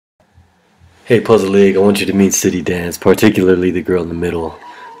Hey Puzzle League, I want you to meet City Dance, particularly the girl in the middle.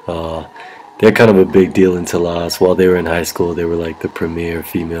 They're kind of a big deal in Talas. While they were in high school, they were like the premier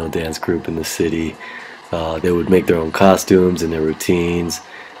female dance group in the city. They would make their own costumes and their routines.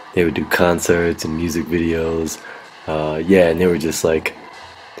 They would do concerts and music videos. Yeah, and they were just like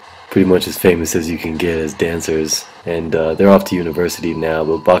pretty much as famous as you can get as dancers. And they're off to university now,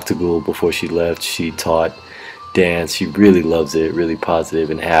 but Baktagul, before she left, she taught dance. She really loves it, really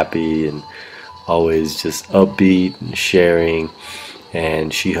positive and happy and always just upbeat and sharing.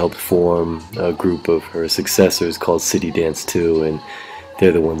 And she helped form a group of her successors called City Dance 2, and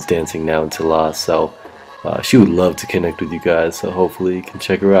they're the ones dancing now in Talas. So she would love to connect with you guys, so hopefully you can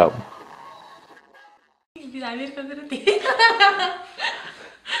check her out.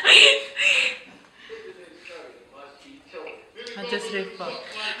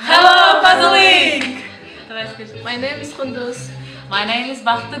 Hello, Puzzle League! My name is Kunduz. My name is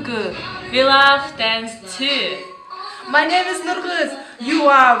Baktagul. We love dance too. My name is Nurguz. You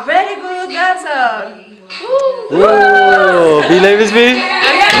are very good dancer. Whoa! Your name is me? Yeah.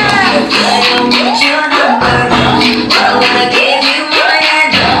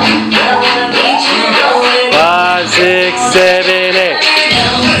 5, 6, 7.